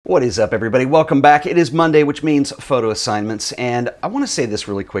What is up, everybody? Welcome back. It is Monday, which means photo assignments, and I want to say this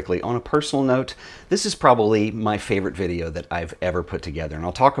really quickly. On a personal note, this is probably my favorite video that I've ever put together, and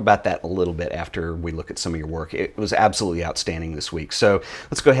I'll talk about that a little bit after we look at some of your work. It was absolutely outstanding this week. So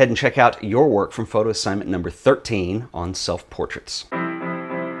let's go ahead and check out your work from photo assignment number 13 on self-portraits.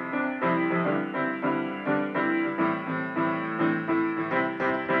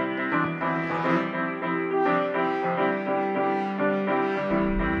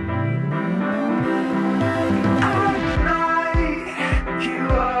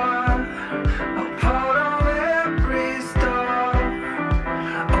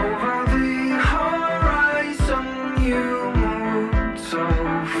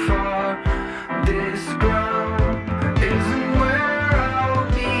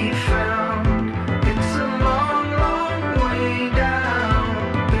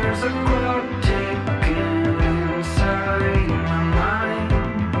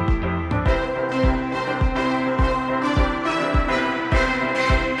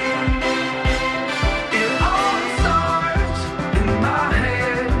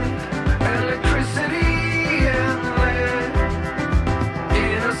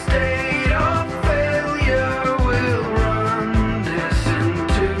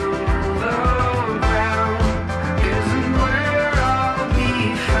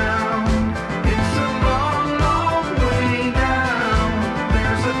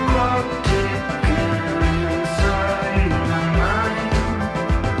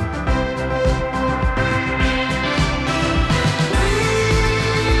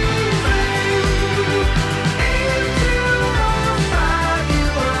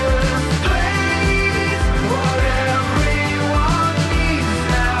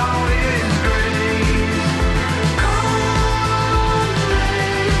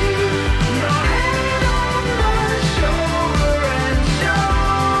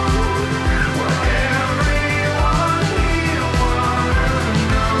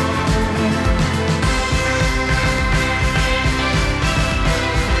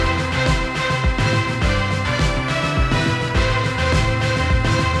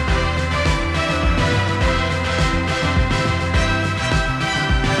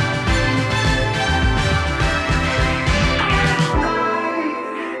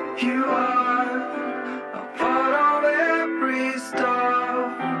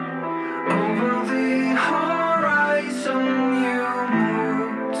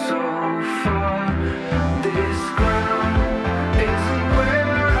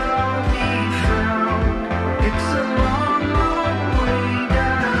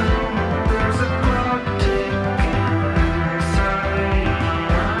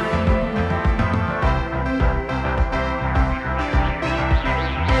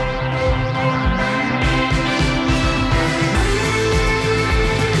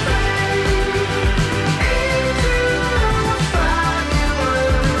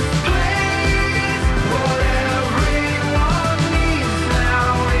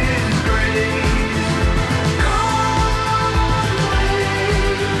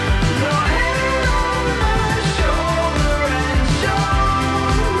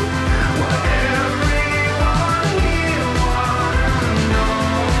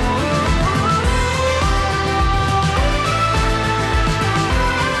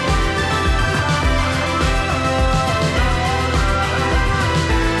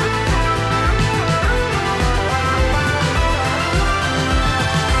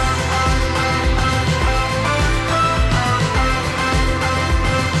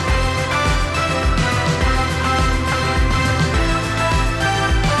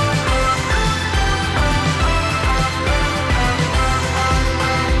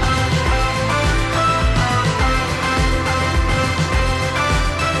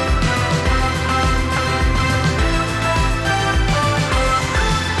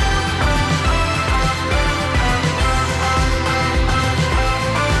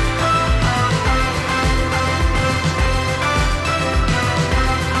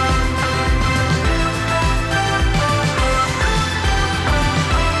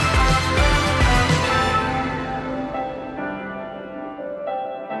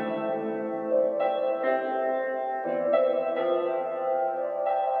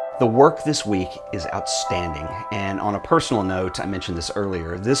 The work this week is outstanding, and on a personal note, I mentioned this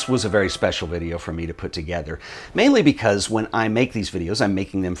earlier, this was a very special video for me to put together, mainly because when I make these videos, I'm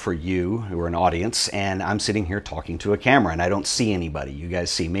making them for you, who are an audience, and I'm sitting here talking to a camera, and I don't see anybody. You guys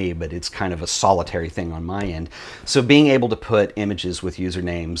see me, but it's kind of a solitary thing on my end. So being able to put images with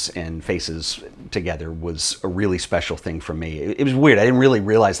usernames and faces together was a really special thing for me. It was weird. I didn't really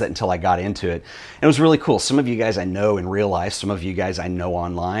realize that until I got into it. And it was really cool. Some of you guys I know in real life, some of you guys I know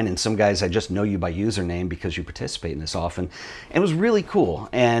online, mine, and some guys I just know you by username because you participate in this often. And it was really cool,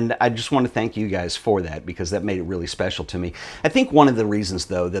 and I just want to thank you guys for that because that made it really special to me. I think one of the reasons,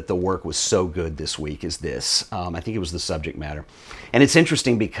 though, that the work was so good this week is this. I think it was the subject matter. And it's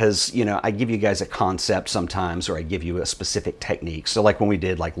interesting because, you know, I give you guys a concept sometimes, or I give you a specific technique. So like when we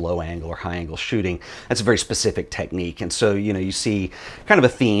did like low angle or high angle shooting, that's a very specific technique. And so, you know, you see kind of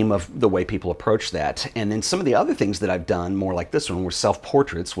a theme of the way people approach that. And then some of the other things that I've done, more like this one, were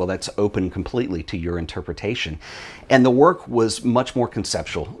self-portraits. Well, that's open completely to your interpretation. And the work was much more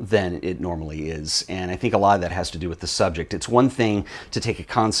conceptual than it normally is. And I think a lot of that has to do with the subject. It's one thing to take a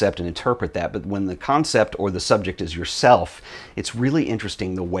concept and interpret that, but when the concept or the subject is yourself, it's really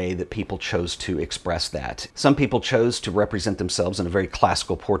interesting the way that people chose to express that. Some people chose to represent themselves in a very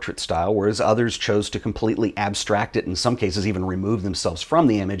classical portrait style, whereas others chose to completely abstract it, in some cases even remove themselves from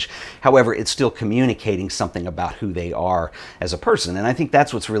the image. However, it's still communicating something about who they are as a person. And I think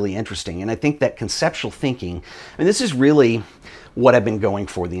that's what's really interesting. And I think that conceptual thinking, I mean, this is really what I've been going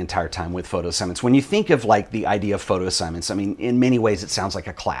for the entire time with photo assignments. When you think of like the idea of photo assignments, I mean, in many ways it sounds like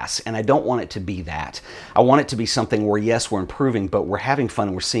a class, and I don't want it to be that. I want it to be something where, yes, we're improving, but we're having fun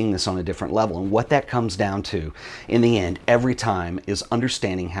and we're seeing this on a different level. And what that comes down to, in the end, every time, is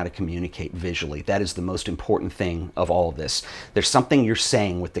understanding how to communicate visually. That is the most important thing of all of this. There's something you're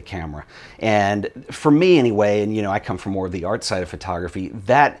saying with the camera. And for me anyway, and you know, I come from more of the art side of photography,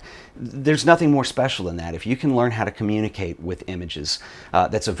 that there's nothing more special than that. If you can learn how to communicate with images,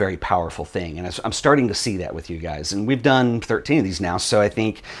 that's a very powerful thing. And I'm starting to see that with you guys. And we've done 13 of these now, so I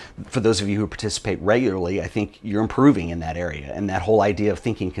think for those of you who participate regularly, I think you're improving in that area. And that whole idea of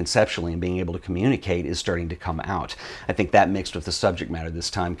thinking conceptually and being able to communicate is starting to come out. I think that mixed with the subject matter this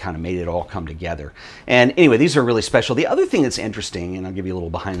time kind of made it all come together. And anyway, these are really special. The other thing that's interesting, and I'll give you a little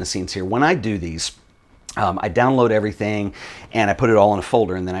behind the scenes here, when I do these, I download everything and I put it all in a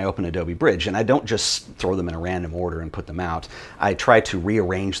folder, and then I open Adobe Bridge, and I don't just throw them in a random order and put them out. I try to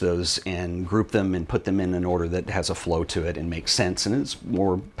rearrange those and group them and put them in an order that has a flow to it and makes sense, and it's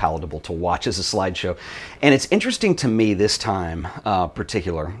more palatable to watch as a slideshow. And it's interesting to me this time,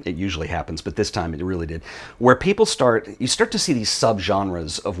 particular, it usually happens, but this time it really did, where people you start to see these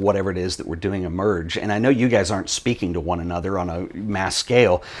subgenres of whatever it is that we're doing emerge. And I know you guys aren't speaking to one another on a mass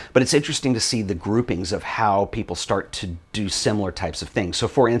scale, but it's interesting to see the groupings of how people start to do similar types of things. So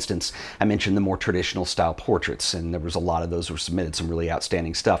for instance, I mentioned the more traditional style portraits, and there was a lot of those were submitted, some really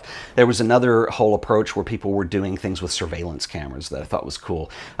outstanding stuff. There was another whole approach where people were doing things with surveillance cameras that I thought was cool.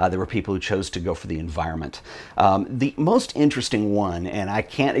 There were people who chose to go for the environment. The most interesting one, and I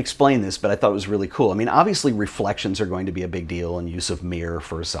can't explain this, but I thought it was really cool. I mean, obviously reflections are going to be a big deal, and use of mirror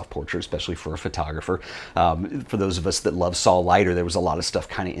for a self-portrait, especially for a photographer. For those of us that love Saw Leiter, there was a lot of stuff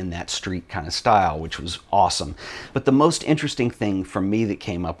kind of in that street kind of style, which was awesome. But the most interesting thing for me that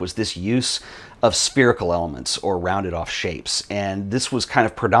came up was this use of spherical elements or rounded off shapes. And this was kind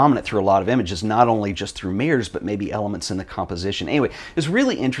of predominant through a lot of images, not only just through mirrors, but maybe elements in the composition. Anyway, it was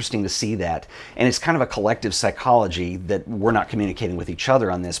really interesting to see that. And it's kind of a collective psychology that we're not communicating with each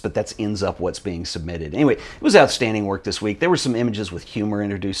other on this, but that ends up what's being submitted. Anyway, it was outstanding work this week. There were some images with humor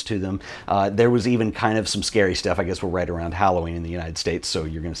introduced to them. There was even kind of some scary stuff. I guess we're right around Halloween in the United States, so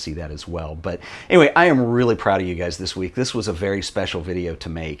you're going to see that as well. But anyway, I am really proud of you guys this week. This was a very special video to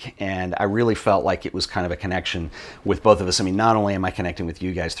make, and I really felt like it was kind of a connection with both of us. I mean, not only am I connecting with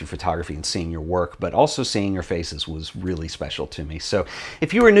you guys through photography and seeing your work, but also seeing your faces was really special to me. So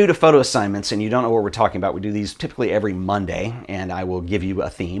if you are new to photo assignments and you don't know what we're talking about, we do these typically every Monday, and I will give you a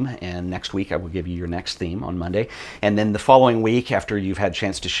theme, and next week I will give you your next theme on Monday. And then the following week, after you've had a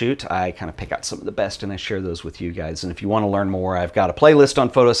chance to shoot, I kind of pick out some of the best and I share those with you guys. And if you want to learn more, I've got a playlist on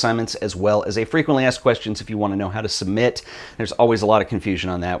photo assignments as well as a frequently asked questions if you want to know how to submit. There's always a lot of confusion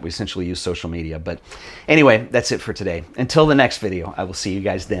on that. We essentially use social media. But anyway, that's it for today. Until the next video, I will see you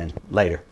guys then. Later.